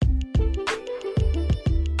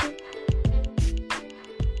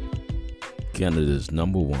Canada's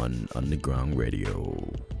number one underground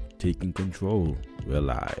radio, taking control. We're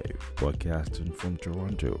live, broadcasting from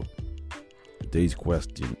Toronto. Today's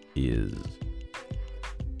question is,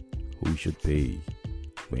 who should pay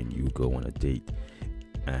when you go on a date?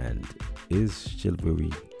 And is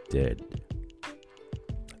chivalry dead?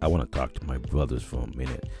 I want to talk to my brothers for a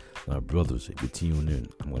minute. Now, brothers, if you tune in,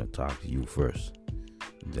 I'm going to talk to you first.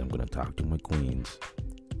 And then I'm going to talk to my queens.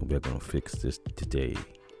 And we're going to fix this today.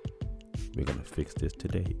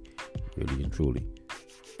 Really and truly.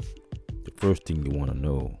 The first thing you want to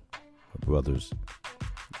know, my brothers,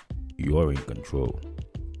 you're in control.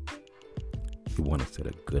 You want to set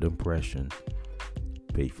a good impression,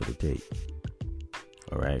 pay for the date.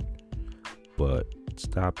 Alright? But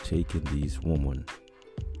stop taking these women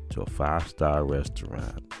to a 5-star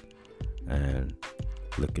restaurant and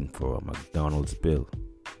looking for a McDonald's bill.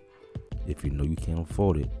 If you know you can't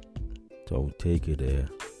afford it, don't take it there.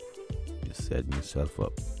 You're setting yourself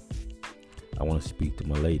up. I want to speak to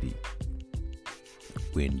my lady.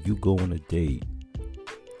 When you go on a date,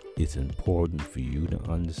 it's important for you to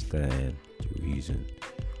understand the reason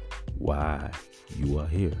why you are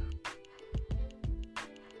here.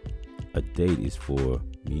 A date is for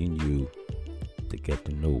me and you to get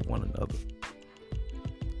to know one another.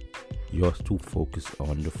 You're too focused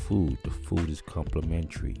on the food. The food is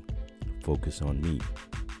complimentary. Focus on me.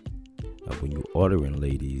 When you're ordering,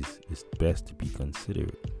 ladies, it's best to be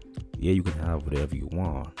considerate. Yeah, you can have whatever you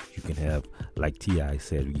want. You can have, like T.I.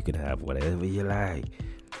 said, you can have whatever you like.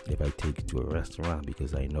 If I take you to a restaurant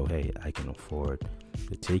because I know, hey, I can afford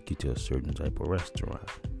to take you to a certain type of restaurant.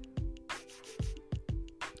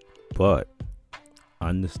 But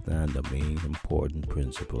understand the main important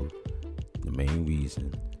principle, the main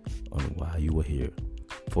reason on why you are here.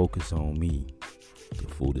 Focus on me. The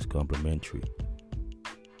food is complimentary.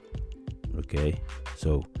 Okay?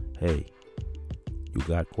 So, hey, you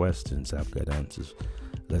got questions, I've got answers.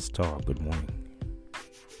 Let's talk. Good morning.